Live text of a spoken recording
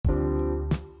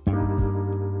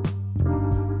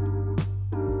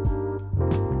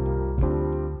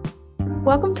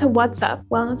Welcome to What's Up,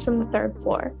 Wellness from the Third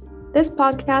Floor. This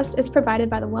podcast is provided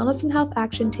by the Wellness and Health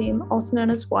Action Team, also known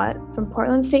as WHAT, from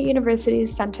Portland State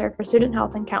University's Center for Student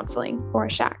Health and Counseling, or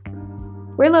SHAC.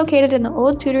 We're located in the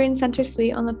old Tutoring Center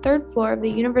suite on the third floor of the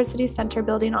University Center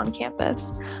building on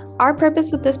campus. Our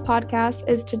purpose with this podcast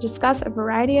is to discuss a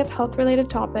variety of health-related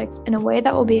topics in a way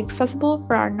that will be accessible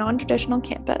for our non-traditional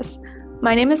campus.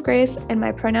 My name is Grace, and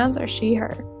my pronouns are she,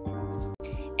 her.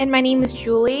 And my name is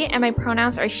Julie, and my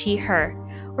pronouns are she, her.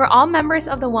 We're all members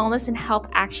of the Wellness and Health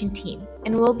Action Team,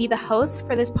 and we'll be the hosts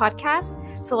for this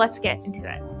podcast, so let's get into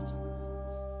it.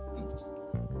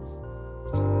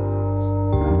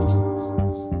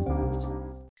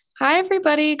 Hi,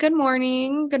 everybody. Good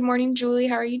morning. Good morning, Julie.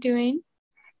 How are you doing?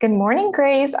 Good morning,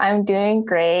 Grace. I'm doing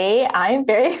great. I'm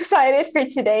very excited for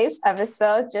today's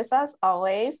episode, just as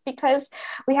always, because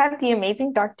we have the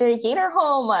amazing Dr.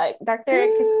 Yaderholm. Dr.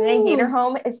 Christina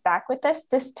Yaderholm is back with us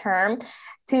this term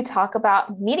to talk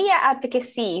about media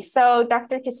advocacy. So,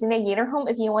 Dr. Christina Yaderholm,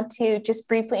 if you want to just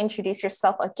briefly introduce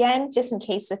yourself again, just in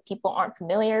case if people aren't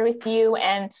familiar with you,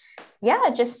 and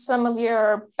just some of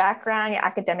your background, your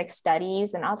academic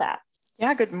studies, and all that.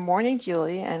 Yeah, good morning,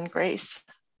 Julie and Grace.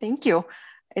 Thank you.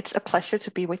 It's a pleasure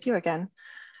to be with you again.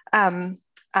 I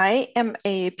am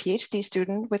a PhD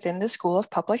student within the School of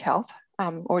Public Health,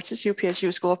 or just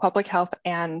UPSU School of Public Health,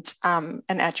 and an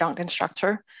adjunct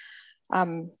instructor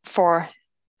for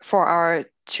our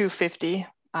 250,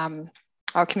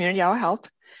 our community hour health.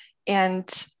 And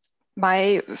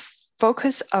my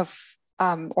focus of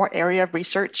or area of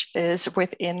research is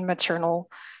within maternal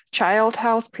child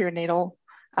health, perinatal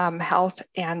health,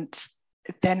 and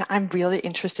then I'm really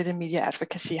interested in media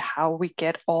advocacy, how we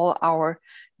get all our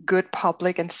good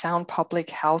public and sound public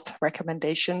health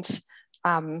recommendations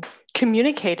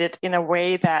communicated in a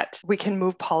way that we can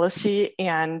move policy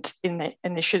and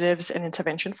initiatives and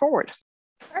intervention forward.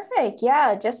 Perfect.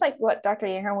 Yeah, just like what Dr.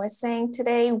 Yaderholm was saying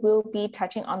today, we'll be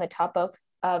touching on the topic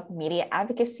of media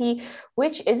advocacy,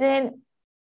 which isn't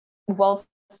well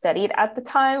studied at the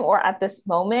time or at this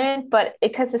moment, but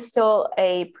because it's still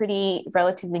a pretty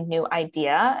relatively new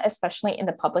idea, especially in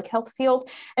the public health field.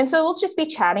 And so we'll just be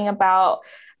chatting about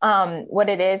what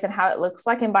it is and how it looks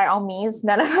like. And by all means,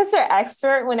 none of us are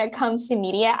expert when it comes to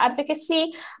media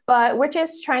advocacy, but we're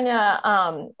just trying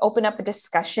to open up a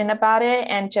discussion about it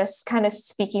and just kind of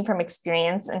speaking from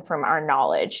experience and from our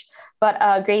knowledge.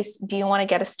 But Grace, do you want to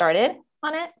get us started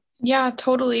on it? Yeah,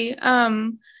 totally.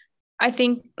 I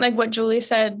think like what Julie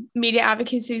said, media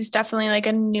advocacy is definitely like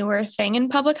a newer thing in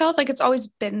public health. Like it's always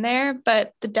been there,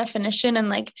 but the definition and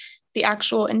like the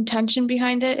actual intention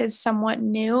behind it is somewhat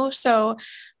new. So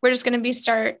we're just going to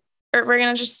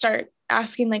start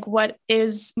asking like, what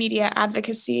is media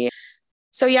advocacy?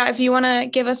 So yeah, if you want to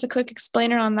give us a quick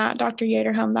explainer on that, Dr.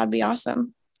 Yaderholm, that'd be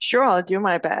awesome. Sure, I'll do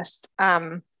my best.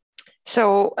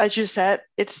 So as you said,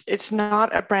 it's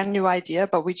not a brand new idea,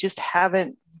 but we just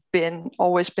haven't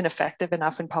always been effective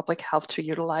enough in public health to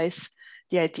utilize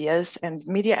the ideas. And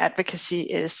media advocacy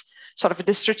is sort of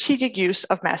the strategic use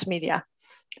of mass media.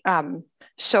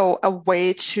 So a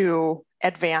way to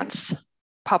advance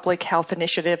public health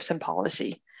initiatives and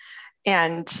policy.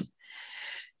 And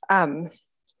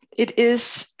it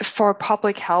is for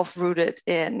public health rooted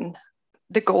in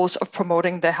the goals of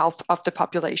promoting the health of the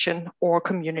population or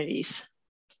communities.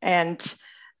 And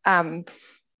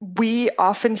we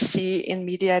often see in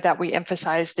media that we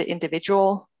emphasize the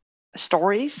individual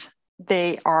stories.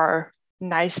 They are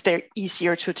nice, they're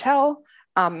easier to tell,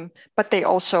 but they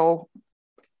also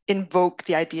invoke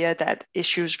the idea that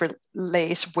issues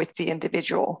relates with the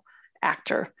individual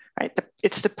actor, right?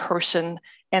 It's the person,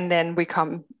 and then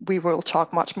we will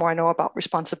talk much more, I know, about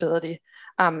responsibility.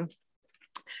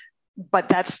 But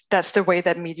that's the way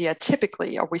that media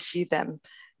typically, or we see them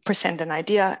present an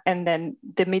idea. And then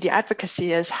the media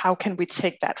advocacy is how can we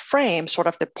take that frame, sort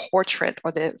of the portrait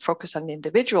or the focus on the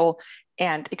individual,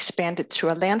 and expand it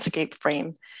to a landscape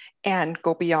frame and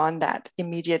go beyond that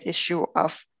immediate issue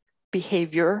of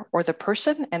behavior or the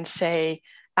person and say,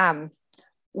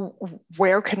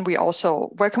 where can we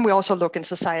also look in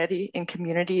society, in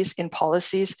communities, in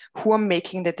policies, who are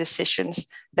making the decisions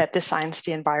that designs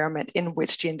the environment in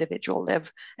which the individual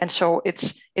live. And so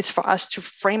it's for us to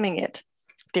framing it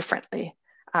differently.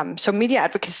 So media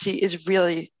advocacy is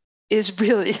really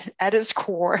at its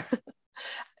core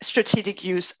strategic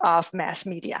use of mass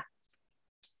media.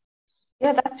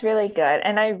 Yeah, that's really good.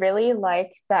 And I really like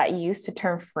that use to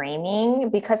term framing,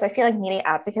 because I feel like media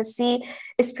advocacy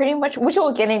is pretty much, which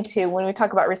we'll get into when we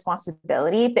talk about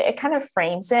responsibility, but it kind of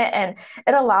frames it and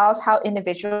it allows how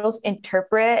individuals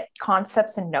interpret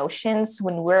concepts and notions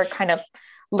when we're kind of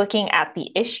looking at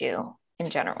the issue in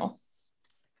general.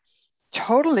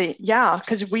 Totally. Yeah.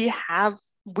 Because we have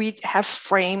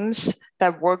frames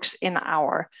that works in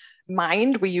our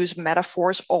mind. We use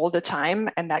metaphors all the time,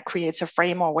 and that creates a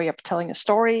frame or way of telling a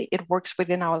story. It works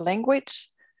within our language,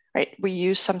 right?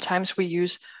 Sometimes we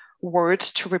use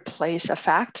words to replace a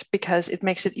fact because it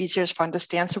makes it easier to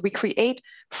understand. So we create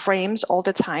frames all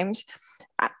the times,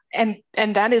 and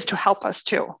that is to help us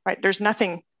too, right? There's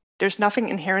nothing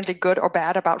inherently good or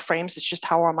bad about frames. It's just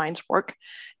how our minds work.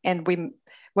 And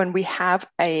when we have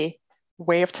a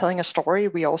way of telling a story,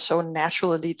 we also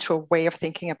naturally lead to a way of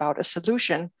thinking about a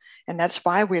solution. And that's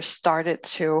why we've started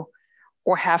to,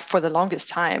 or have for the longest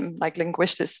time, like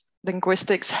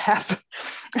linguistics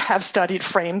have studied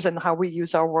frames and how we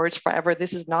use our words forever.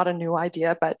 This is not a new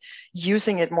idea, but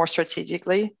using it more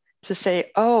strategically to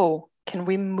say, oh, can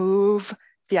we move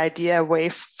the idea away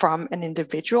from an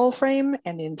individual frame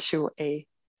and into a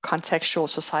contextual,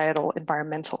 societal,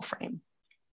 environmental frame?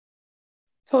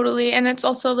 Totally. And it's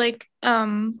also like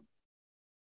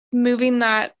moving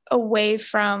that away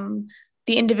from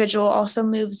the individual also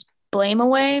moves blame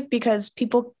away, because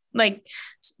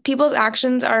people's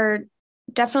actions are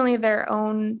definitely their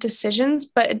own decisions,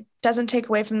 but it doesn't take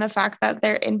away from the fact that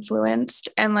they're influenced,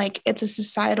 and like it's a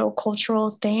societal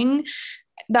cultural thing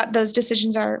that those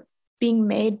decisions are being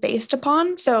made based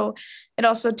upon. So it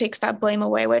also takes that blame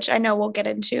away, which I know we'll get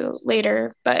into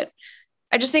later, but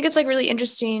I just think it's like really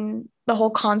interesting, the whole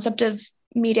concept of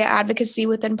media advocacy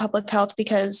within public health,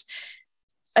 because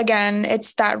again,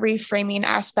 it's that reframing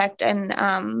aspect,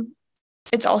 and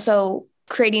it's also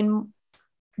creating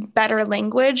better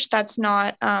language that's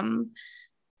not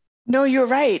No, you're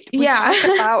right. We yeah.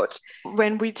 talked about,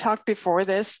 when we talked before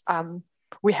this,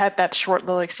 we had that short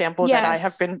little example that I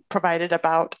have Yes. been provided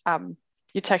about.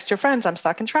 You text your friends, I'm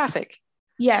stuck in traffic.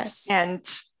 Yes.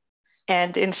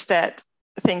 And instead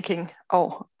thinking,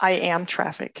 oh, I am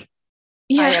traffic.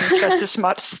 Yeah. I am just as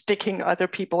much sticking other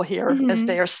people here as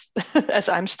Mhm. as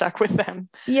I'm stuck with them.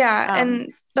 Yeah.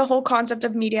 And the whole concept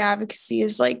of media advocacy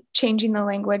is like changing the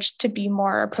language to be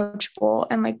more approachable,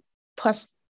 and like plus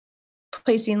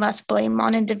placing less blame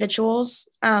on individuals,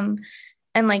 and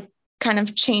like kind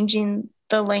of changing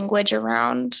the language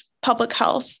around public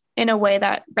health in a way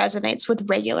that resonates with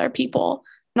regular people,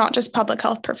 not just public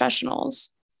health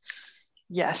professionals.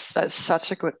 Yes, that's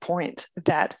such a good point,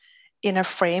 that in a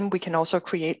frame, we can also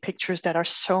create pictures that are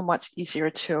so much easier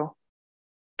to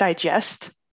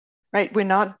digest, right? We're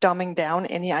not dumbing down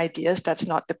any ideas. That's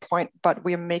not the point, but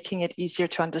we're making it easier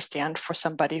to understand for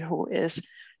somebody who is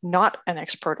not an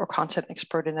expert or content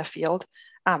expert in a field.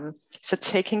 So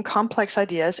taking complex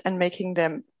ideas and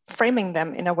framing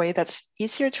them in a way that's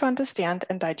easier to understand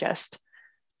and digest.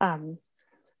 And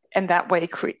that way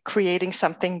creating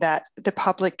something that the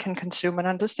public can consume and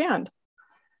understand.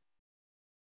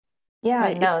 Yeah,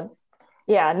 right?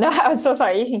 no. I'm so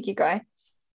sorry. You can keep going.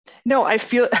 No, I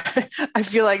feel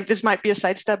like this might be a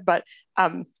sidestep, but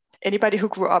anybody who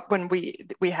grew up when we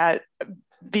had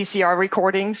VCR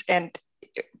recordings and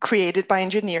created by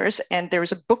engineers, and there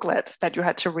was a booklet that you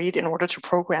had to read in order to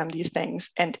program these things,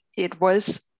 and it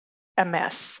was a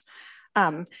mess.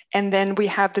 And then we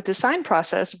have the design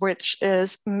process, which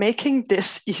is making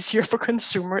this easier for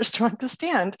consumers to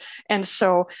understand. And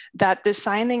so that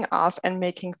designing of and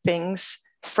making things,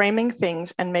 framing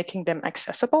things and making them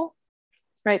accessible,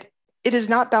 right? It is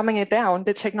not dumbing it down.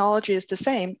 The technology is the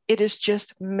same. It is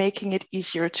just making it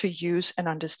easier to use and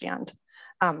understand.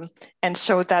 And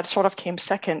so that sort of came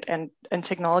second. And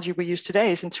technology we use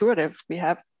today is intuitive. We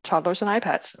have toddlers and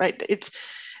iPads, right? It's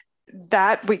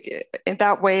that in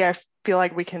that way, I feel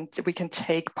like we can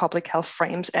take public health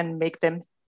frames and make them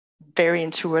very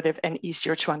intuitive and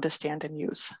easier to understand and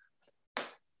use.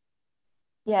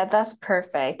 Yeah, that's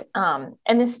perfect. And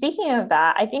then speaking of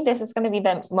that, I think this is going to be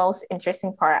the most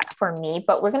interesting part for me,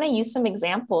 but we're going to use some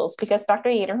examples because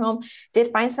Dr. Yaderholm did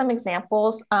find some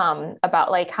examples about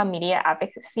like how media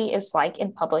advocacy is like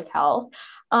in public health.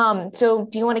 So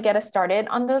do you want to get us started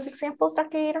on those examples,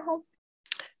 Dr. Yaderholm?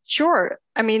 Sure.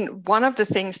 I mean, one of the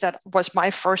things that was my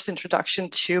first introduction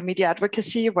to media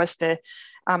advocacy was the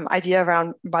idea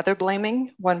around mother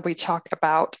blaming when we talk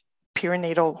about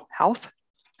perinatal health.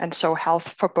 And so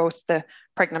health for both the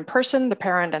pregnant person, the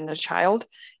parent, and the child.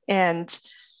 And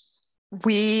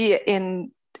we,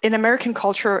 in American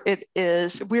culture,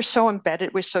 we're so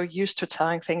embedded, we're so used to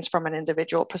telling things from an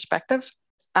individual perspective.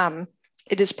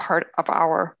 It is part of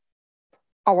our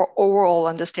overall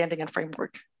understanding and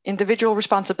framework. Individual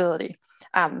responsibility.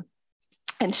 And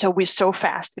so we're so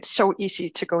fast. It's so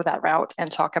easy to go that route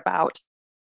and talk about,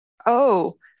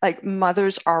 like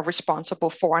mothers are responsible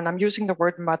for, and I'm using the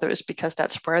word mothers because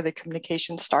that's where the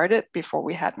communication started before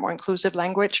we had more inclusive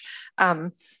language.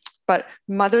 but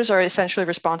mothers are essentially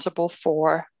responsible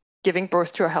for giving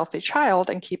birth to a healthy child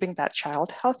and keeping that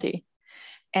child healthy.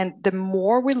 And the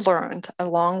more we learned,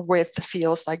 along with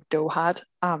fields like DOHAD,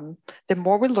 the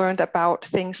more we learned about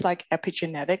things like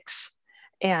epigenetics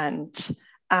and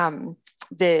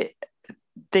the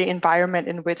environment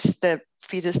in which the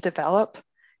fetus develop,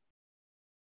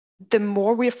 the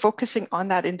more we're focusing on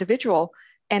that individual.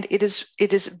 And it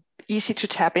is easy to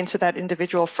tap into that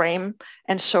individual frame.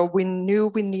 And so we knew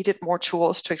we needed more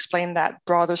tools to explain that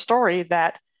broader story,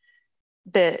 that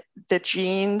the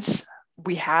genes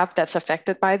we have that's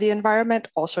affected by the environment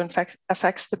also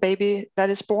affects the baby that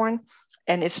is born.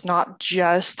 And it's not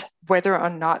just whether or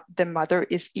not the mother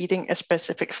is eating a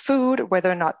specific food,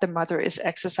 whether or not the mother is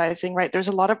exercising, right? There's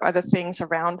a lot of other things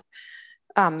around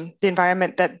the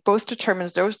environment that both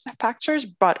determines those factors,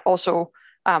 but also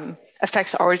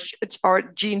affects our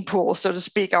gene pool, so to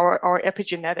speak, our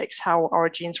epigenetics, how our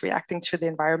genes reacting to the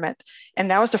environment.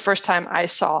 And that was the first time I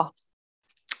saw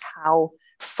how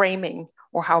framing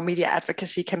or how media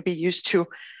advocacy can be used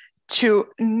to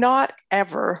not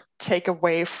ever take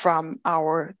away from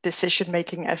our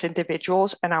decision-making as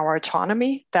individuals and our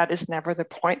autonomy. That is never the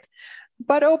point,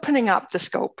 but opening up the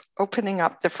scope, opening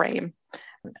up the frame.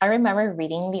 I remember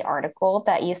reading the article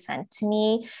that you sent to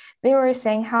me. They were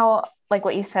saying how, like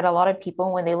what you said, a lot of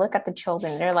people, when they look at the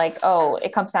children, they're like, oh,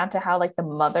 it comes down to how like the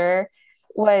mother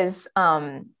was,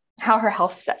 how her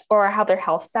health or how their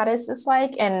health status is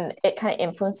like, and it kind of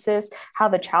influences how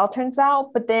the child turns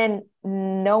out. But then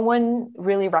no one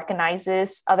really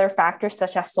recognizes other factors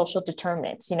such as social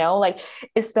determinants, like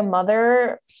is the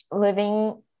mother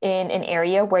living in an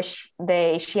area where she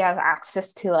has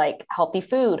access to like healthy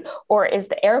food, or is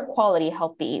the air quality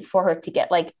healthy for her to get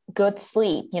like good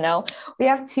sleep? We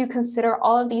have to consider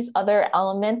all of these other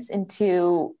elements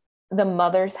into the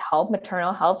mother's health,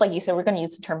 maternal health. Like you said, we're going to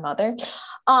use the term mother,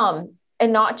 and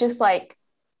not just like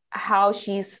how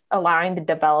she's allowing the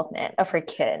development of her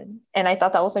kid. And I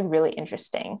thought that was like really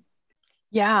interesting.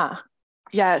 Yeah.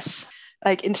 Yes.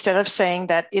 Like instead of saying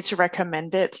that it's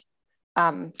recommended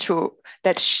and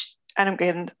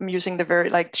I'm using the very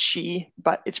like she,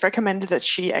 but it's recommended that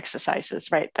she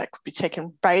exercises, right? That could be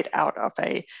taken right out of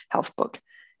a health book.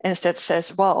 And instead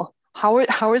says, well, how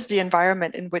is the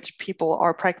environment in which people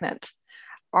are pregnant?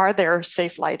 Are there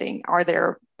safe lighting? Are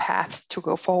there paths to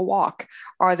go for a walk?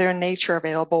 Are there nature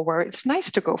available where it's nice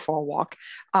to go for a walk?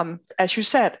 As you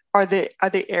said, are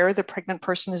the air the pregnant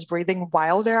person is breathing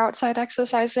while they're outside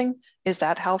exercising? Is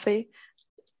that healthy?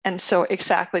 And so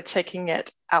exactly taking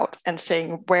it out and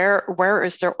saying, where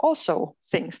is there also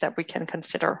things that we can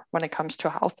consider when it comes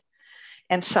to health?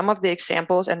 And some of the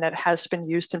examples, and that has been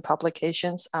used in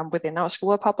publications within our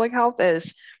School of Public Health,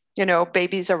 is,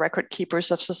 babies are record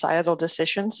keepers of societal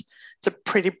decisions. It's a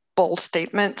pretty bold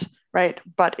statement, right?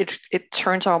 But it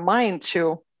turns our mind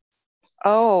to,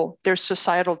 oh, there's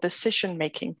societal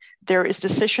decision-making. There is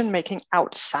decision-making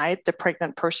outside the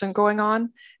pregnant person going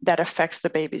on that affects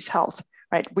the baby's health,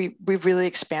 right? We really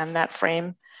expand that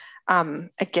frame.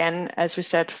 Again, as we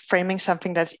said, framing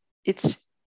something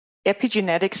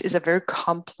epigenetics is a very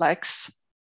complex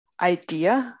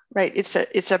idea, right? It's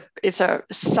a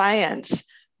science,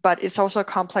 but it's also a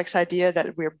complex idea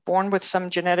that we're born with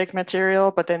some genetic material,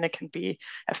 but then it can be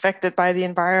affected by the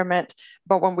environment.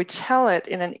 But when we tell it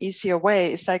in an easier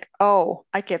way, it's like, oh,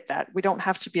 I get that. We don't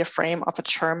have to be afraid of a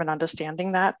term and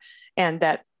understanding that. And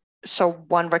that, so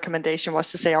one recommendation was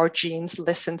to say our genes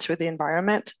listen to the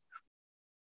environment.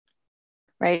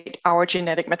 Right? Our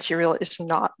genetic material is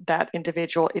not that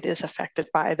individual. It is affected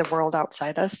by the world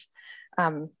outside us.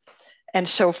 And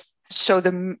so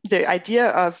the idea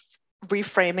of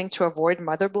reframing to avoid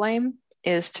mother blame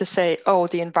is to say, oh,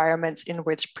 the environments in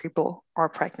which people are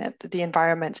pregnant, the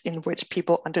environments in which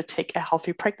people undertake a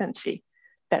healthy pregnancy,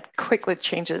 that quickly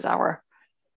changes our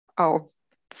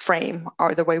frame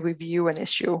or the way we view an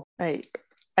issue.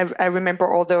 I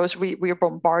remember all those, we were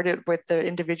bombarded with the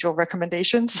individual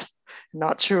recommendations,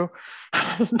 not to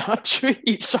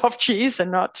eat soft cheese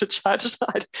and not to touch.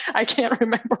 I can't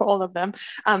remember all of them,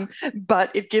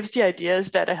 but it gives the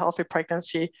ideas that a healthy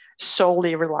pregnancy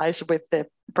solely relies with the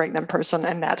pregnant person,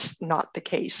 and that's not the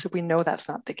case. We know that's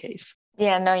not the case.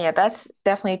 Yeah, that's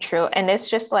definitely true. And it's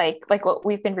just like what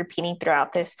we've been repeating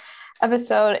throughout this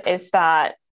episode is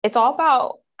that it's all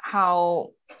about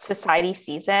how society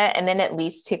sees it, and then it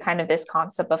leads to kind of this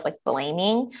concept of like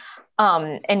blaming.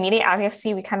 And media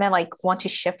advocacy, we kind of like want to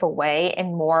shift away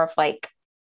and more of like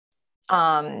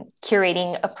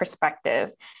curating a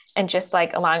perspective and just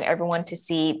like allowing everyone to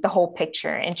see the whole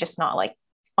picture and just not like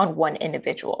on one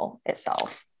individual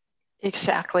itself.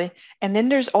 Exactly. And then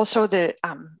there's also the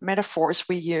metaphors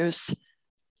we use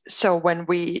so when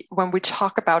we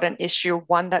talk about an issue,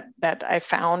 one that I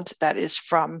found that is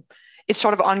from, it's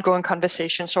sort of ongoing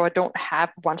conversation, so I don't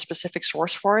have one specific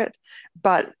source for it,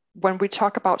 but when we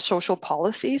talk about social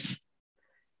policies,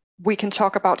 we can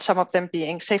talk about some of them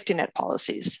being safety net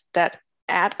policies, that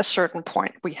at a certain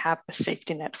point we have a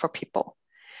safety net for people.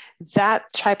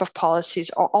 That type of policies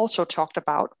are also talked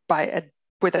about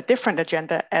with a different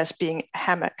agenda as being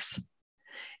hammocks.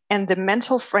 And the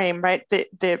mental frame, right,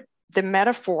 the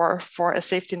metaphor for a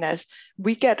safety net,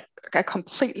 we get a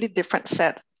completely different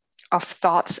set of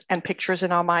thoughts and pictures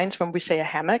in our minds when we say a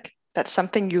hammock. That's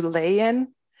something you lay in.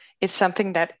 It's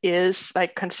something that is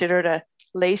like considered a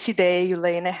lazy day. You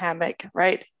lay in a hammock,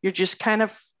 right? You're just kind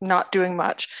of not doing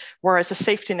much. Whereas a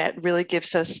safety net really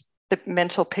gives us the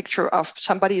mental picture of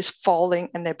somebody is falling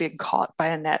and they're being caught by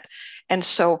a net. And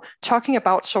so talking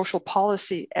about social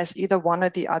policy as either one or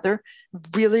the other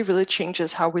really, really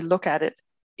changes how we look at it.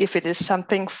 If it is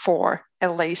something for a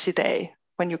lazy day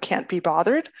when you can't be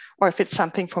bothered, or if it's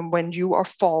something from when you are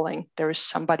falling, there is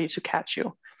somebody to catch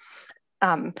you.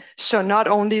 So not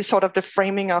only sort of the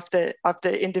framing of the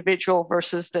individual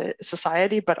versus the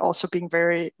society, but also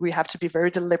we have to be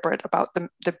very deliberate about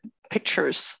the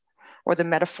pictures or the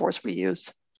metaphors we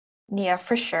use. Yeah,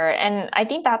 for sure. And I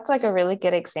think that's like a really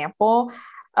good example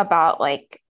about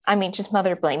just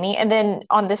mother blaming. And then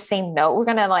on the same note,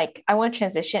 I want to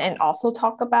transition and also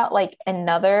talk about like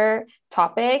another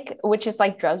topic, which is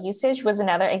like drug usage was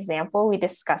another example we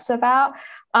discussed about.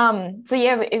 So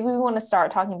yeah, if we want to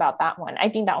start talking about that one, I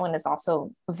think that one is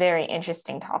also a very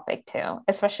interesting topic too,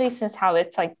 especially since how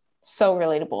it's like so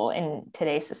relatable in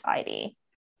today's society.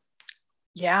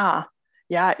 Yeah,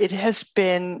 it has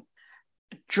been,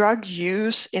 drug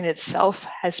use in itself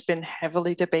has been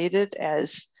heavily debated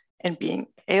and being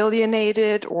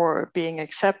alienated or being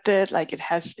accepted. Like it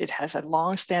has a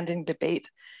long-standing debate,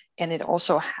 and it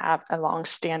also have a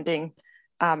long-standing,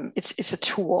 it's a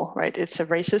tool, right? It's a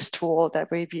racist tool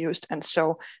that we've used. And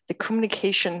so the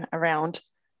communication around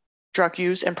drug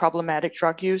use and problematic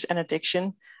drug use and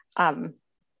addiction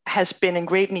has been in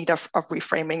great need of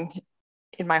reframing,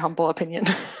 in my humble opinion.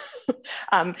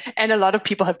 And a lot of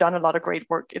people have done a lot of great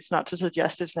work. It's not to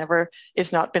suggest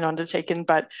it's not been undertaken,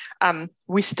 but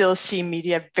we still see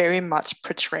media very much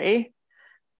portray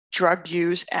drug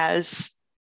use as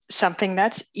something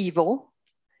that's evil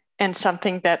and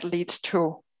something that leads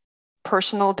to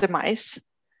personal demise.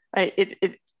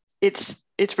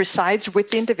 It resides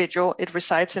with the individual. It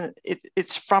resides in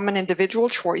it's from an individual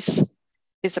choice.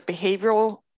 It's a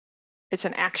behavioral. It's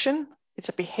an action. It's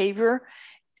a behavior,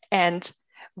 and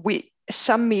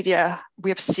some media we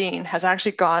have seen has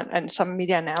actually gone, and some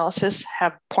media analysis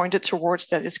have pointed towards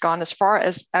that it's gone as far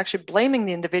as actually blaming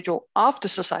the individual of the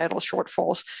societal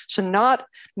shortfalls. So not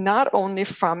only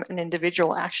from an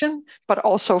individual action, but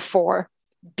also for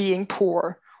being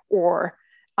poor or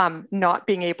not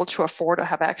being able to afford or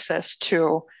have access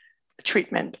to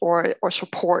treatment or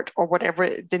support or whatever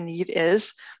the need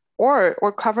is, or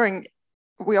covering.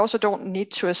 We also don't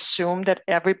need to assume that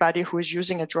everybody who is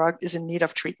using a drug is in need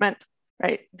of treatment,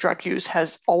 right? Drug use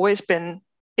has always been,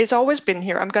 it's always been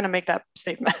here. I'm going to make that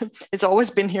statement. It's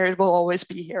always been here. It will always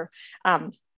be here.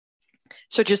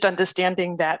 So just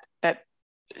understanding that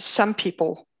some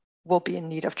people will be in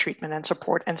need of treatment and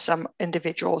support, and some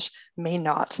individuals may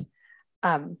not.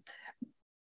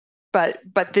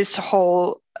 But this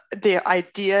whole, the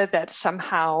idea that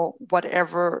somehow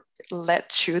whatever led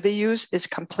to the use is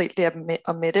completely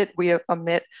omitted. We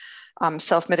omit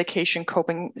self-medication,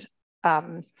 coping.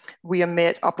 We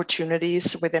omit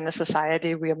opportunities within a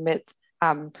society. We omit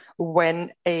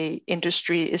when a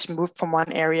industry is moved from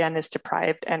one area and is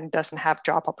deprived and doesn't have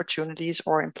job opportunities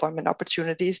or employment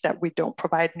opportunities, that we don't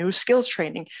provide new skills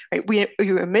training. Right?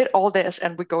 You omit all this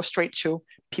and we go straight to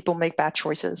people make bad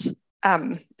choices.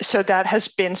 So that has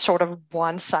been sort of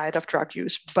one side of drug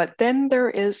use, but then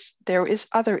there is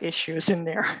other issues in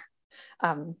there.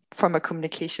 From a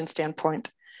communication standpoint,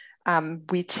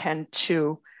 we tend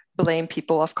to blame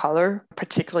people of color,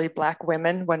 particularly Black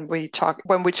women, when we talk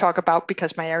about,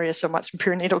 because my area is so much in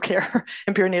perinatal care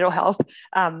and perinatal health,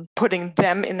 putting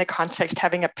them in the context,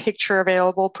 having a picture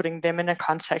available, putting them in a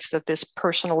context of this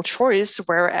personal choice,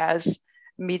 whereas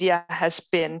media has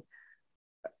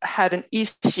had an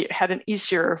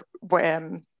easier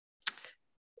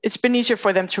it's been easier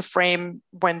for them to frame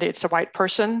when it's a white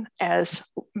person as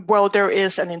well. There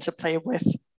is an interplay with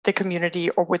the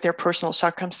community or with their personal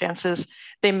circumstances.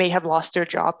 They may have lost their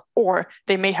job, or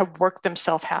they may have worked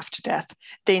themselves half to death.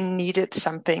 They needed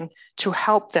something to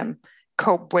help them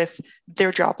cope with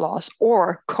their job loss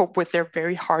or cope with their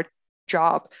very hard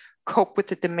job cope with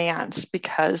the demands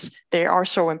because they are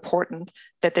so important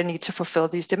that they need to fulfill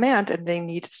these demands and they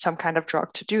need some kind of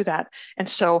drug to do that. And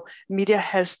so media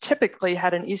has typically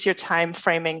had an easier time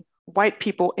framing white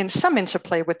people in some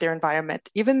interplay with their environment,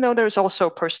 even though there's also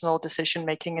personal decision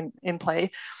making in play,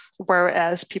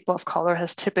 whereas people of color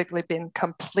has typically been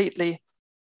completely,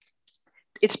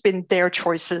 it's been their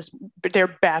choices,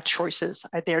 their bad choices,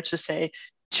 I dare to say,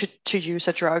 to use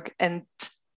a drug. And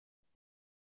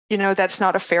that's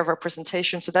not a fair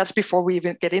representation. So that's before we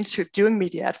even get into doing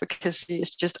media advocacy,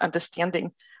 is just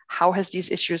understanding how has these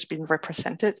issues been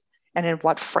represented and in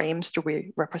what frames do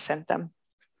we represent them.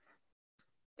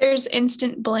 There's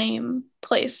instant blame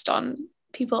placed on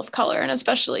people of color, and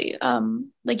especially,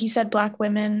 like you said, Black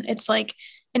women. It's like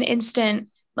an instant,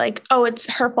 like, oh,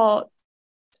 it's her fault,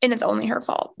 and it's only her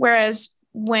fault. Whereas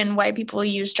when white people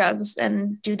use drugs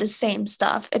and do the same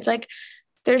stuff, it's like,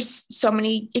 there's so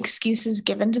many excuses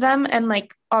given to them. And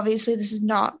like, obviously this is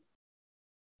not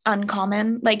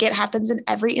uncommon. Like, it happens in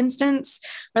every instance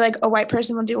where like a white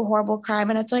person will do a horrible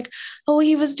crime and it's like, oh,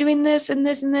 he was doing this and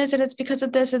this and this, and it's because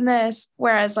of this and this.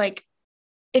 Whereas like,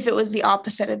 if it was the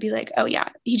opposite, it'd be like, oh yeah,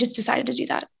 he just decided to do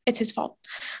that, it's his fault,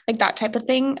 like that type of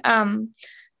thing.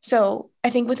 So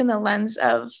I think within the lens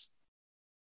of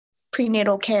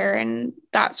prenatal care and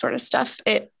that sort of stuff,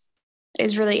 it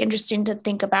is really interesting to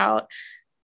think about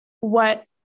what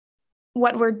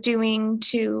we're doing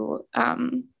to,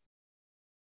 I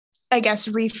guess,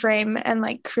 reframe and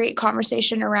like create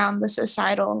conversation around the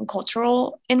societal and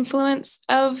cultural influence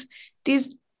of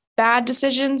these bad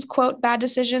decisions, quote, bad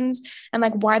decisions, and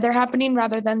like why they're happening,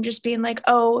 rather than just being like,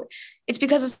 oh, it's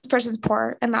because this person's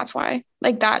poor and that's why,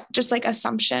 like that, just like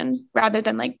assumption, rather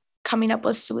than like coming up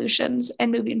with solutions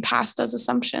and moving past those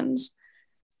assumptions.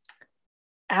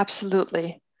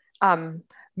 Absolutely.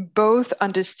 Both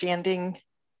understanding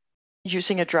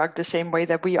using a drug the same way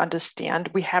that we understand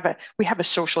we have a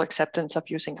social acceptance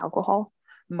of using alcohol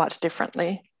much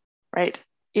differently, right?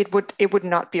 It would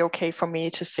not be okay for me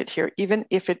to sit here, even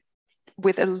if it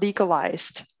with a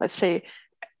legalized, let's say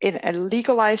in a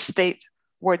legalized state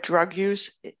where drug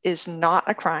use is not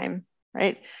a crime,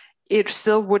 right? It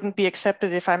still wouldn't be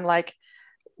accepted if I'm like,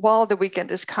 well, the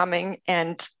weekend is coming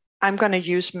and I'm going to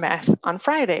use meth on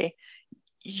Friday.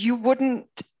 You would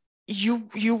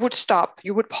stop,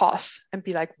 you would pause and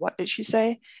be like, what did she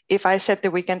say? If I said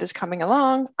the weekend is coming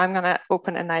along, I'm going to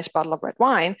open a nice bottle of red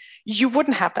wine, you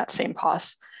wouldn't have that same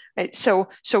pause, right? So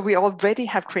we already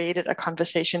have created a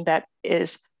conversation that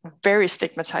is very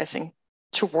stigmatizing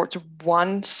towards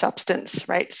one substance,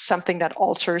 right? Something that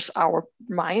alters our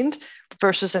mind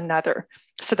versus another.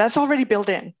 So that's already built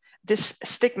in. This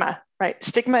stigma, right?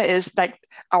 Stigma is like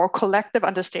our collective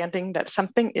understanding that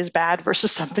something is bad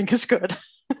versus something is good.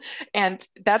 And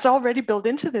that's already built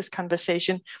into this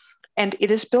conversation. And it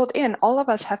is built in. All of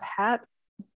us have had,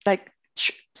 like,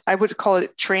 I would call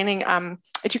it training,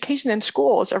 education in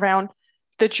schools around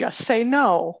the just say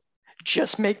no,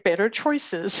 just make better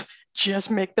choices,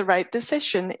 just make the right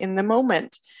decision in the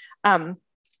moment. And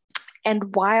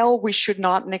while we should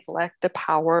not neglect the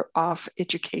power of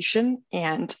education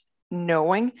and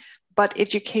knowing, but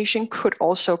education could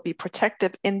also be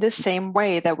protective in the same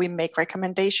way that we make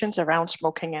recommendations around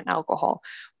smoking and alcohol.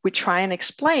 We try and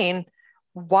explain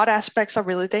what aspects are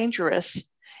really dangerous.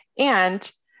 And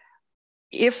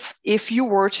if you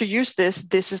were to use this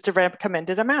is the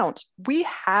recommended amount. We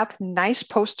have nice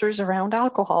posters around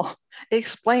alcohol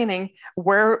explaining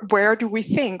where do we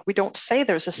think, we don't say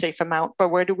there's a safe amount, but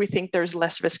where do we think there's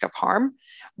less risk of harm?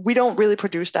 We don't really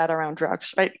produce that around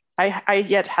drugs, right? I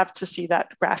yet have to see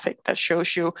that graphic that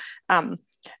shows you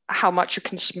how much you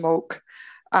can smoke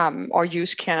or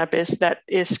use cannabis that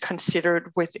is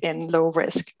considered within low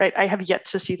risk, right? I have yet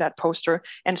to see that poster.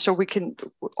 And so we can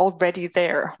already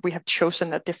there, we have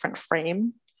chosen a different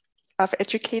frame of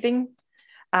educating.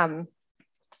 And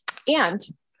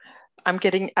I'm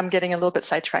getting a little bit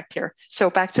sidetracked here. So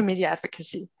back to media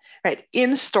advocacy, right?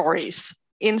 In stories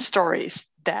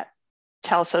that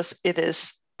tells us it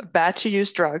is bad to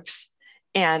use drugs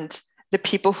and the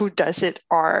people who does it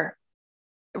are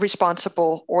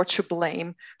responsible or to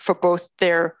blame for both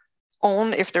their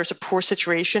own, if there's a poor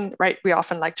situation, right? We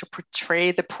often like to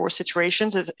portray the poor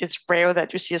situations. It's rare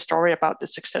that you see a story about the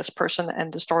success person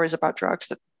and the stories about drugs.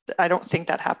 That I don't think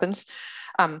that happens.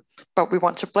 But we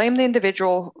want to blame the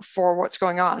individual for what's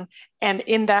going on. And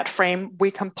in that frame, we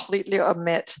completely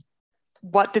omit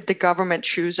what did the government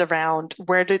choose around,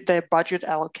 where did their budget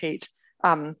allocate,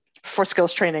 for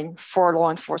skills training, for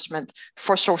law enforcement,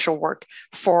 for social work,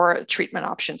 for treatment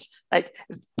options. Like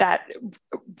that,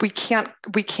 we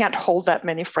can't hold that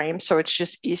many frames. So it's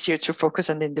just easier to focus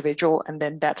on the individual, and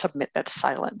then that's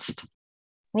silenced.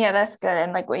 Yeah, that's good.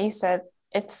 And like what you said,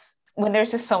 it's when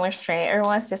there's just so much strain,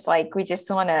 everyone's just like, we just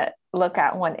want to look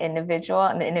at one individual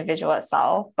and the individual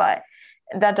itself, but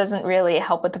that doesn't really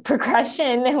help with the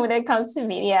progression when it comes to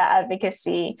media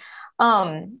advocacy.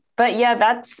 But yeah,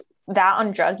 that's that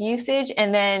on drug usage.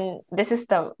 And then this is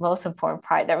the most important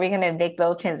part that we're going to make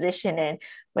the transition in,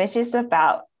 which is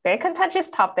about very contentious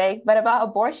topic, but about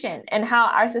abortion and how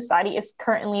our society is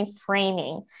currently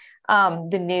framing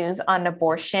the news on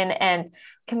abortion, and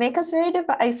can make us very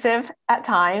divisive at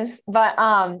times. But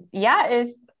yeah, if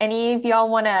any of y'all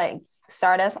want to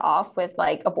start us off with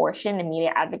like abortion and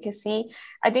media advocacy,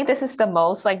 I think this is the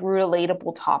most like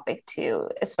relatable topic too,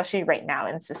 especially right now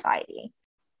in society.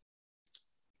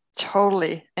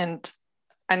 Totally. And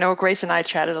I know Grace and I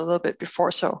chatted a little bit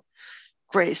before, so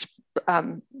Grace,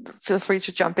 feel free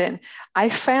to jump in. I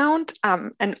found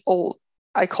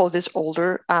I call this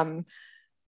older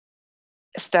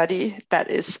study that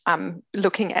is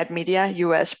looking at media,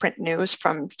 US print news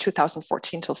from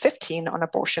 2014 till 15 on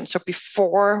abortion. So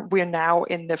before we're now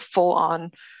in the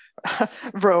full-on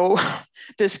Roe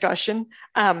discussion,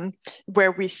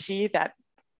 where we see that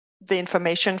the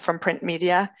information from print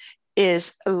media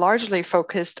is largely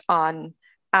focused on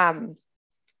the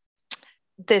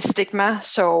stigma.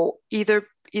 So either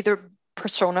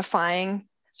personifying.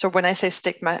 So when I say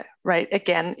stigma, right,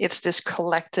 again, it's this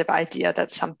collective idea that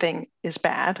something is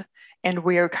bad, and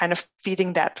we're kind of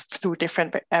feeding that through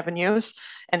different avenues.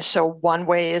 And so one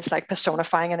way is like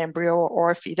personifying an embryo or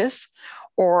a fetus,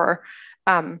 or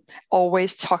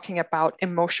always talking about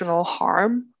emotional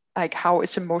harm, like how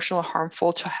it's emotionally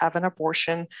harmful to have an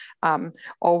abortion,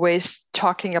 always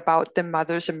talking about the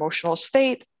mother's emotional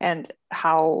state and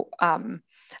how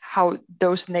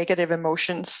those negative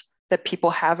emotions that people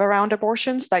have around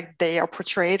abortions, like they are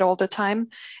portrayed all the time.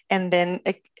 And then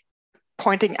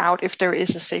pointing out if there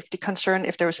is a safety concern,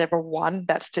 if there is ever one,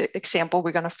 that's the example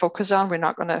we're going to focus on. We're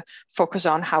not going to focus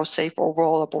on how safe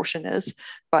overall abortion is,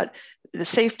 but the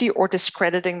safety or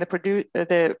discrediting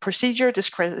the procedure,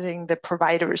 discrediting the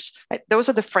providers. Right? Those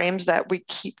are the frames that we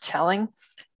keep telling,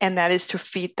 and that is to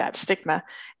feed that stigma.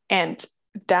 And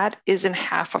that is in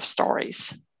half of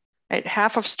stories. Right?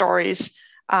 Half of stories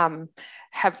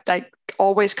have like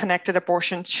always connected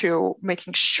abortion to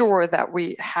making sure that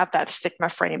we have that stigma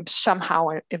frame somehow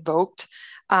evoked.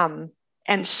 And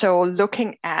so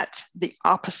looking at the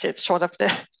opposite, sort of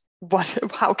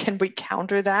how can we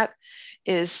counter that,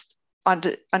 is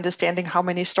understanding how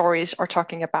many stories are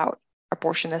talking about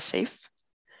abortion as safe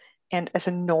and as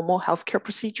a normal healthcare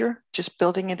procedure, just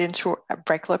building it into a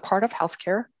regular part of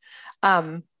healthcare.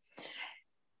 The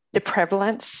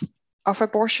prevalence of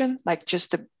abortion, like just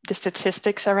the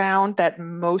statistics around that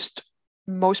most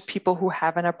people who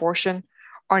have an abortion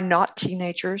are not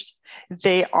teenagers.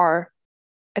 They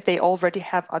already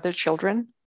have other children.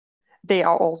 They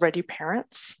are already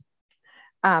parents.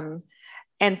 And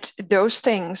those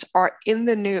things are in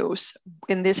the news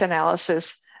in this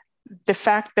analysis. The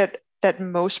fact that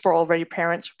most were already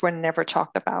parents were never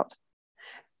talked about.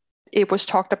 It was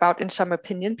talked about in some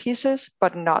opinion pieces,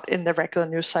 but not in the regular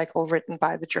news cycle written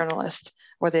by the journalist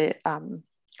or the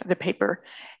paper.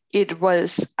 It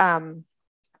was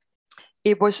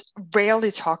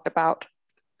rarely talked about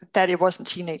that it wasn't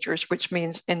teenagers, which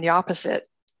means in the opposite,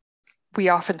 we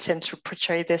often tend to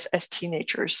portray this as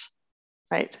teenagers,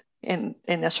 right? In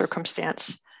a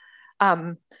circumstance.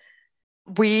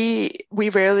 We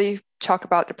rarely talk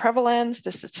about the prevalence,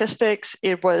 the statistics.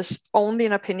 It was only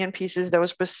in opinion pieces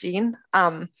those were seen.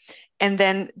 And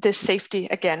then the safety,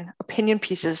 again, opinion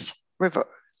pieces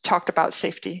talked about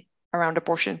safety around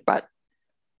abortion, but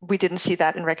we didn't see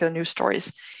that in regular news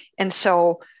stories. And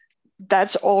so we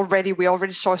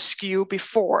already saw skew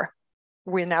before.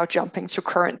 We're now jumping to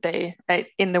current day, right,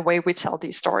 in the way we tell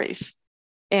these stories.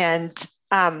 And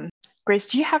Grace,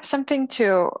 do you have something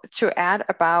to add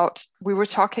about? We were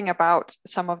talking about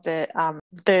some of the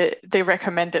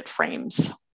recommended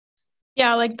frames.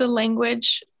 Yeah, like the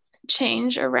language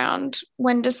change around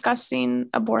when discussing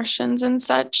abortions and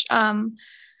such. I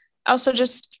also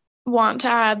just want to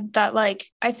add that, like,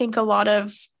 I think a lot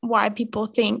of why people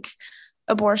think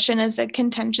abortion is a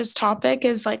contentious topic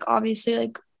is like obviously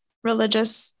like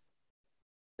religious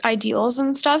ideals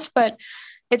and stuff, but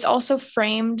it's also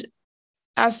framed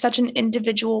as such an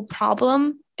individual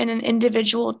problem and an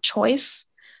individual choice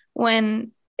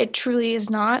when it truly is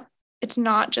not. It's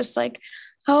not just like,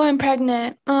 oh, I'm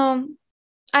pregnant.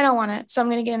 I don't want it, so I'm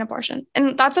going to get an abortion.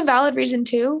 And that's a valid reason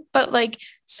too. But like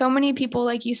so many people,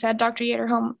 like you said, Dr.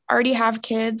 Yaterholm, already have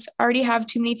kids, already have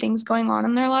too many things going on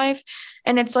in their life.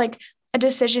 And it's like a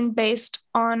decision based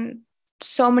on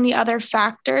so many other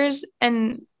factors.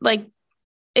 And like,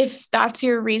 if that's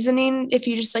your reasoning, if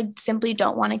you just like simply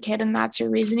don't want a kid and that's your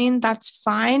reasoning, that's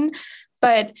fine.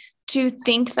 But to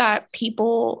think that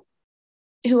people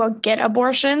who get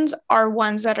abortions are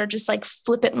ones that are just like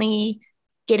flippantly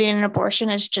getting an abortion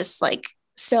is just like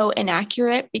so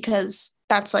inaccurate, because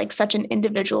that's like such an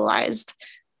individualized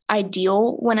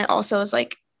ideal when it also is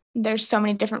like there's so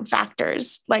many different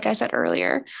factors, like I said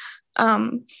earlier,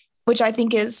 which I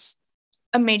think is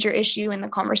a major issue in the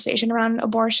conversation around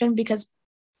abortion, because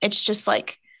it's just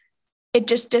like it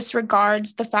just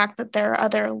disregards the fact that there are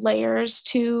other layers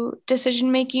to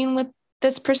decision making with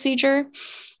this procedure.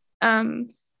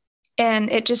 And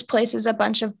it just places a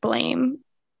bunch of blame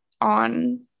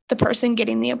on the person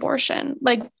getting the abortion.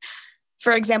 Like,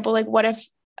 for example, like what if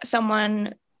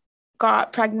someone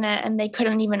got pregnant and they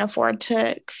couldn't even afford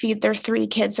to feed their 3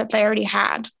 kids that they already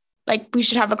had? Like, we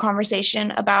should have a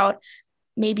conversation about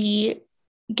maybe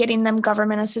getting them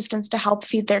government assistance to help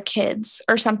feed their kids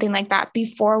or something like that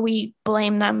before we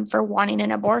blame them for wanting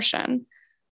an abortion.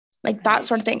 Like that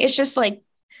sort of thing. It's just like,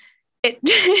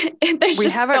 there's we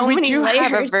just have so many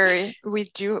layers.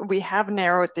 We have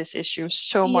narrowed this issue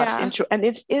so much into, and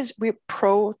we're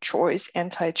pro-choice,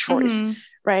 anti-choice,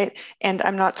 right? And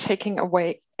I'm not taking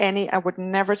away I would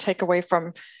never take away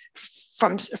from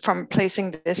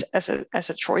placing this as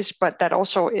a choice, but that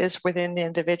also is within the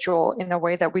individual in a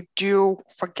way that we do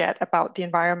forget about the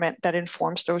environment that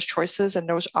informs those choices and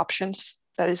those options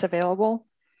that is available.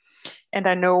 And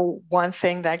I know one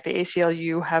thing that the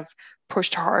ACLU have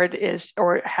pushed hard is,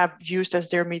 or have used as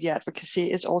their media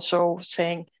advocacy, is also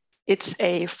saying it's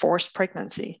a forced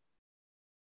pregnancy,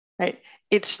 right?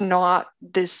 It's not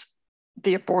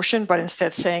the abortion, but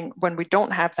instead saying when we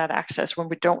don't have that access, when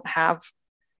we don't have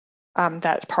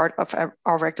that part of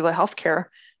our regular healthcare,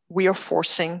 we are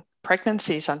forcing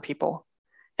pregnancies on people.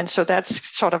 And so that's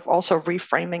sort of also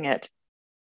reframing it,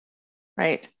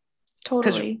 right?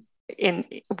 Totally.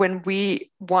 When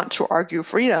we want to argue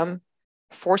freedom,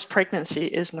 forced pregnancy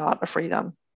is not a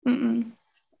freedom. Mm-mm.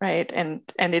 Right? And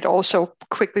it also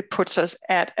quickly puts us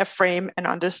at a frame and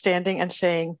understanding and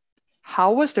saying,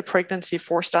 how was the pregnancy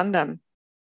forced on them?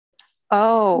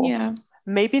 Oh, yeah.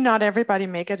 Maybe not everybody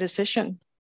make a decision.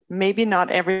 Maybe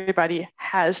not everybody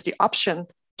has the option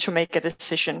to make a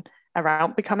decision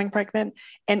around becoming pregnant.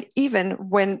 And even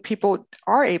when people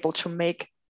are able to make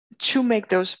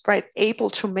those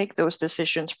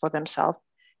decisions for themselves,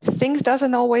 things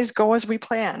doesn't always go as we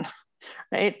plan,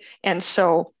 right? And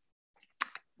so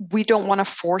we don't want to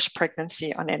force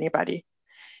pregnancy on anybody.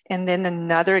 And then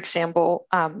another example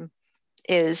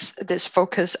is this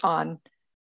focus on,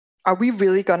 are we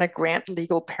really going to grant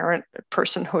legal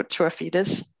personhood to a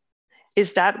fetus?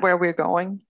 Is that where we're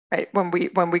going, right? When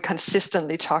we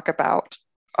consistently talk about,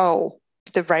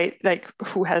 the right, like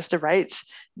who has the rights,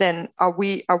 then are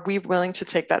we willing to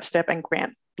take that step and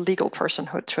grant legal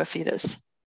personhood to a fetus?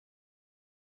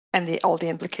 And all the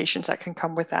implications that can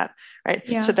come with that, right?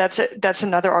 Yeah. So that's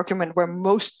another argument where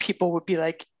most people would be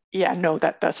like, yeah, no,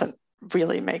 that doesn't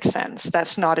really make sense.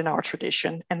 That's not in our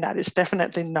tradition, and that is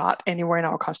definitely not anywhere in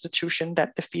our Constitution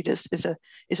that the fetus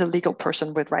is a legal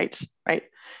person with rights, right?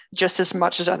 Just as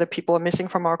much as other people are missing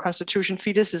from our Constitution,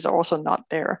 fetus is also not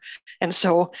there. And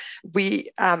so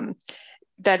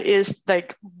that is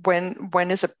like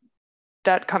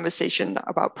that conversation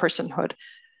about personhood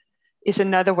is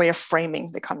another way of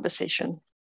framing the conversation.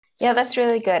 Yeah, that's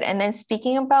really good. And then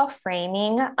speaking about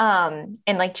framing and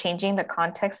like changing the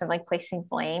context and like placing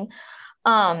blame,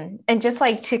 and just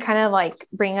like to kind of like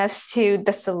bring us to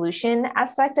the solution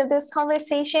aspect of this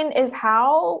conversation is,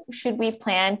 how should we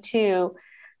plan to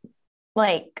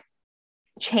like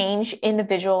change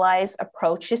individualized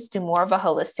approaches to more of a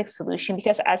holistic solution?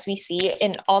 Because as we see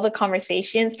in all the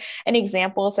conversations and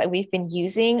examples that we've been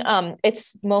using,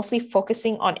 it's mostly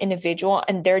focusing on individual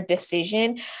and their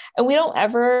decision. And we don't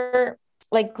ever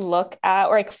like look at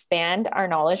or expand our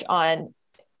knowledge on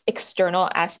external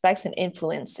aspects and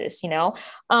influences, and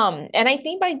I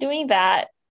think by doing that,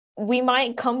 we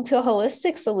might come to a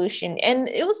holistic solution. And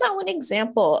it was that one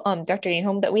example, Dr.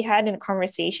 Yaterholm, that we had in a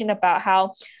conversation about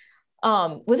how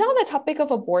was on the topic of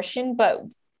abortion, but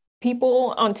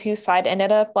people on two sides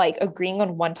ended up like agreeing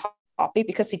on one topic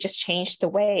because they just changed the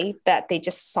way that they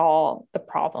just saw the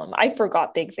problem. I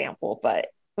forgot the example, but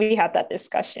we had that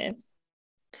discussion.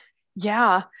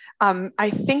 Yeah, I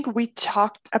think we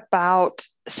talked about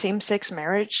same-sex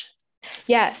marriage.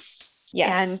 Yes.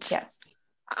 And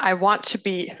I want to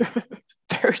be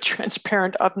very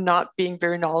transparent of not being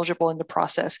very knowledgeable in the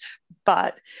process.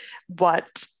 But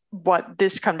what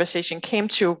this conversation came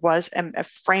to was a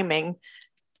framing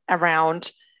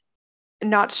around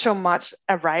not so much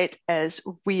a right as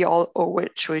we all owe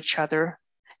it to each other.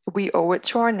 We owe it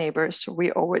to our neighbors.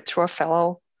 We owe it to our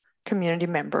fellow community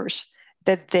members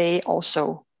that they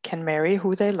also can marry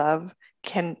who they love,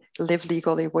 can live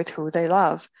legally with who they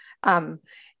love.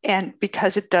 And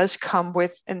because it does come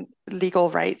with legal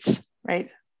rights, right?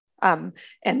 And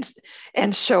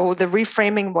so the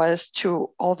reframing was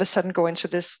to all of a sudden go into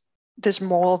this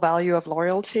moral value of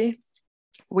loyalty.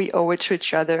 We owe it to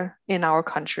each other in our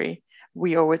country.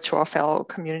 We owe it to our fellow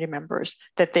community members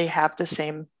that they have the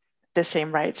same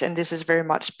rights. And this is very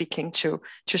much speaking to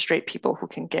straight people who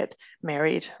can get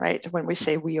married, right? When we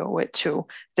say we owe it to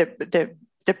the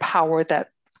power that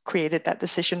created that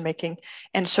decision making.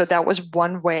 And so that was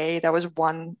one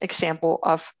example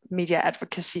of media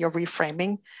advocacy or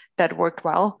reframing that worked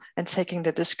well, and taking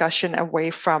the discussion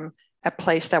away from a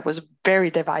place that was very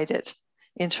divided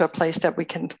into a place that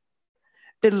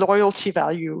the loyalty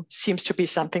value seems to be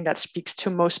something that speaks to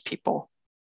most people.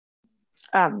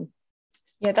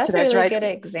 Yeah, that's a really good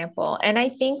example. And I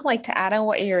think, like, to add on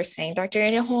what you were saying, Dr.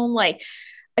 Edelholm, like,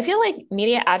 I feel like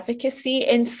media advocacy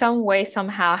in some way,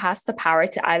 somehow has the power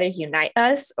to either unite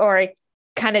us or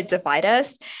kind of divide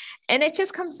us. And it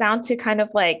just comes down to kind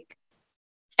of like,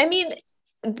 I mean,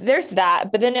 there's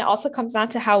that, but then it also comes down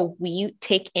to how we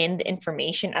take in the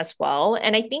information as well.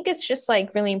 And I think it's just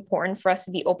like really important for us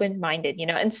to be open-minded,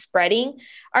 and spreading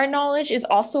our knowledge is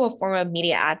also a form of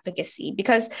media advocacy,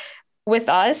 because with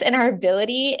us and our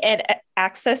ability and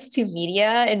access to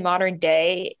media in modern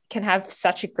day can have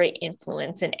such a great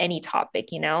influence in any topic,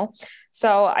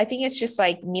 So I think it's just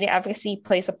like media advocacy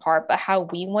plays a part, but how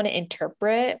we want to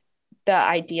interpret the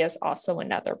idea is also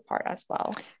another part as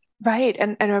well. Right.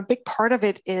 And a big part of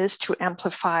it is to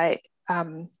amplify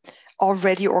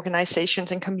already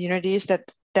organizations and communities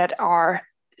that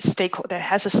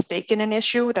has a stake in an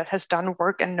issue, that has done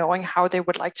work and knowing how they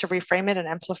would like to reframe it and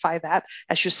amplify that.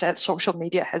 As you said, social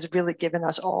media has really given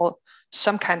us all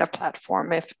some kind of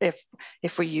platform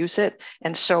if we use it.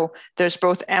 And so there's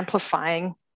both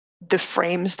amplifying the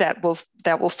frames that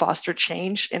will foster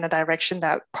change in a direction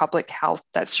that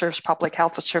serves public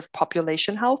health or serves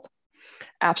population health.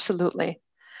 Absolutely.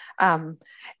 And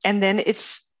then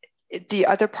the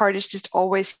other part is just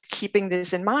always keeping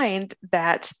this in mind,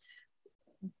 that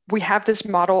we have this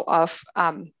model of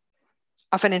an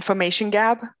information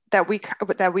gap that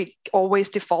we always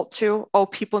default to. Oh,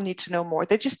 people need to know more.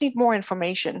 They just need more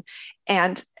information,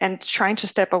 and trying to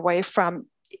step away from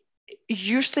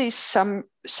usually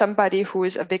somebody who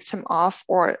is a victim of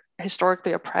or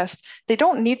historically oppressed. They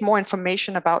don't need more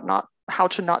information about how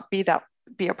to not be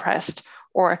oppressed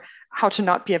or how to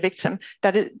not be a victim.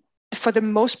 That is, for the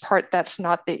most part, that's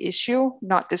not the issue.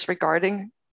 Not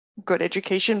disregarding good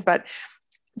education, but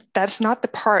that's not the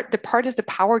part. The part is the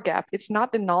power gap. It's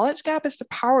not the knowledge gap, it's the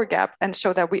power gap. And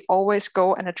so that we always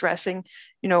go and addressing,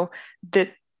 to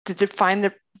define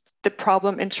the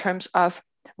problem in terms of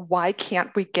why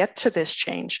can't we get to this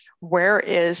change? Where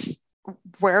is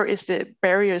the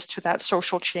barriers to that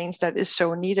social change that is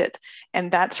so needed?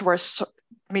 And that's where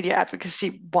media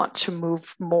advocacy want to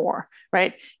move more,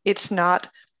 right? It's not,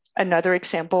 another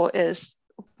example is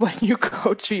when you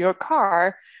go to your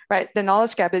car, right? The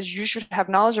knowledge gap is you should have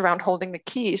knowledge around holding the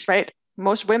keys, right?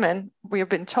 Most women, we have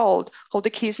been told, hold the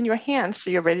keys in your hands so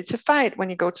you're ready to fight when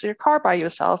you go to your car by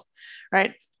yourself,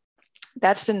 right?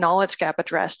 That's the knowledge gap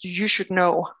addressed. You should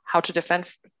know how to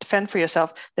defend for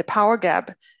yourself. The power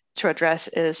gap to address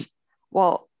is,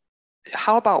 well,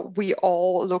 how about we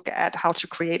all look at how to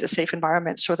create a safe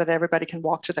environment so that everybody can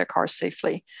walk to their cars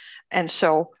safely? And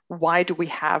so why do we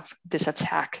have this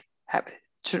attack?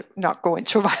 To not go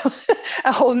into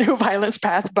a whole new violence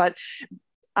path, but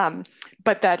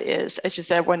that is, as you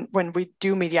said, when we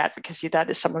do media advocacy, that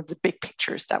is some of the big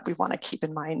pictures that we want to keep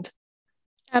in mind.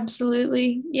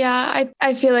 Absolutely. Yeah,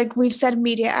 I feel like we've said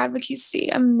media advocacy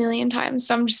a million times,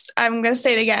 so I'm going to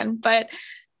say it again. But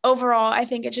overall, I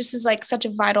think it just is like such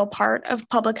a vital part of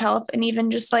public health, and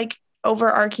even just like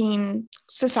overarching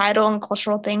societal and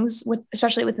cultural things,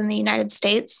 especially within the United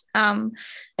States. And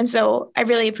so I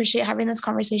really appreciate having this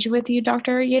conversation with you,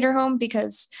 Dr. Yaderholm,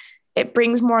 because it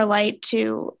brings more light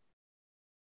to,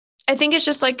 I think it's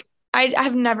just like, I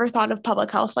have never thought of public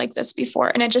health like this before.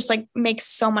 And it just like makes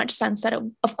so much sense that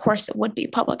of course it would be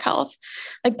public health.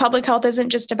 Like public health isn't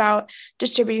just about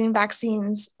distributing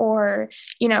vaccines or,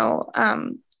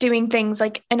 doing things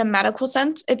like in a medical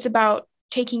sense. It's about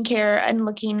taking care and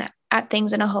looking at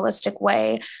things in a holistic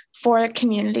way for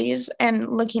communities and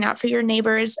looking out for your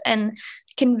neighbors and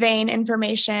conveying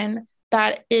information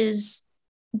that is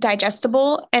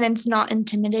digestible and it's not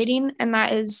intimidating. And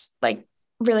that is like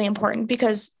really important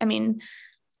because, I mean,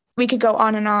 we could go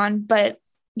on, but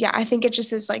yeah, I think it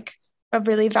just is like a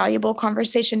really valuable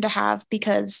conversation to have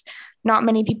because not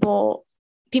many people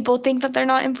think that they're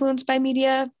not influenced by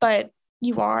media, but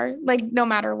you are, like, no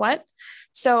matter what.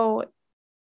 So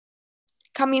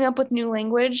coming up with new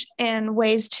language and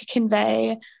ways to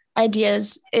convey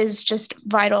ideas is just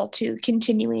vital to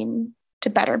continuing to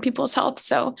better people's health.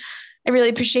 So I really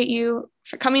appreciate you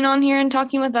for coming on here and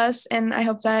talking with us. And I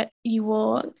hope that you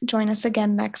will join us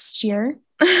again next year.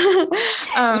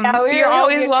 You're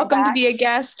always welcome to be a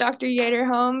guest, Dr.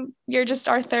 Yaderholm. You're just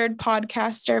our third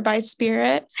podcaster by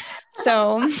spirit.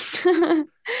 So I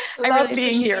love really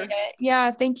being here. It. Yeah,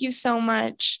 thank you so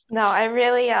much. No,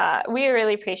 we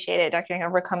really appreciate it, Dr. Yaderholm,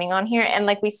 for coming on here. And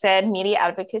like we said, media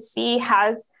advocacy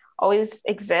has always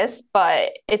exists,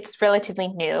 but it's relatively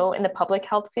new in the public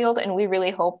health field. And we really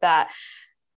hope that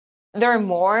there are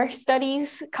more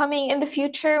studies coming in the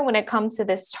future when it comes to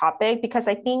this topic, because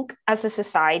I think as a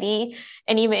society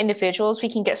and even individuals, we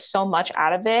can get so much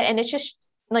out of it. And it's just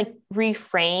like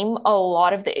reframe a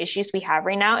lot of the issues we have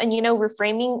right now. And,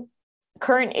 reframing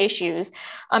current issues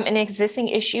and existing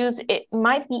issues, it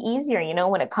might be easier,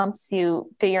 when it comes to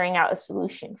figuring out a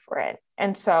solution for it.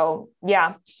 And so,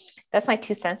 yeah, that's my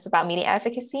 2 cents about media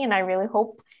advocacy. And I really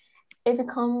hope it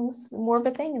becomes more of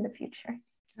a thing in the future.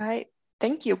 Right.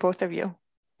 Thank you, both of you.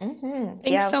 Mm-hmm.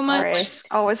 Thanks so much.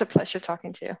 Always a pleasure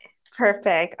talking to you.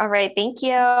 Perfect. All right. Thank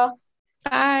you.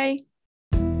 Bye.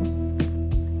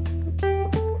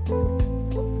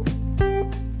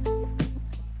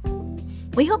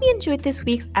 We hope you enjoyed this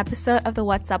week's episode of the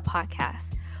What's Up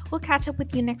podcast. We'll catch up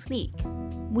with you next week.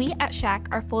 We at SHAC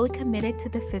are fully committed to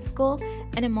the physical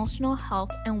and emotional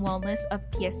health and wellness of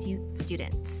PSU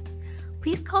students.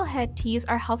 Please call ahead to use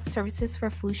our health services for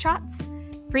flu shots,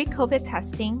 free COVID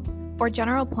testing, or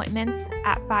general appointments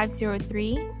at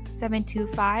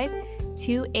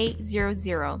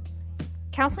 503-725-2800.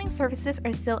 Counseling services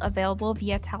are still available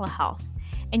via telehealth,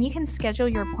 and you can schedule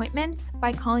your appointments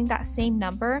by calling that same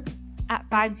number at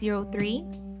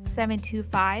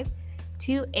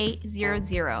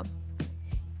 503-725-2800.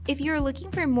 If you are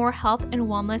looking for more health and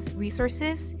wellness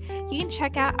resources, you can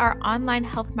check out our online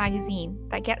health magazine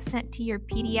that gets sent to your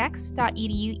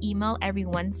pdx.edu email every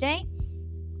Wednesday,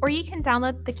 or you can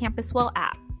download the Campus Well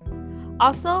app.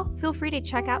 Also, feel free to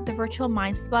check out the virtual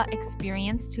Mind Spa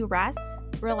experience to rest,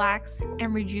 relax,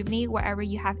 and rejuvenate wherever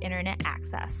you have internet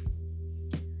access.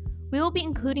 We will be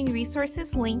including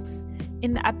resources links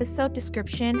in the episode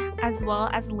description as well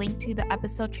as a link to the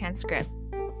episode transcript.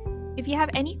 If you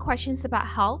have any questions about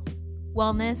health,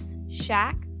 wellness,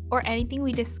 SHAC, or anything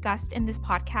we discussed in this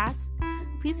podcast,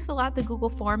 please fill out the Google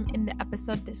form in the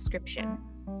episode description.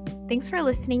 Thanks for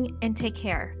listening and take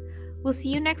care. We'll see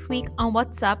you next week on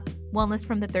What's Up, Wellness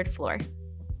from the Third Floor.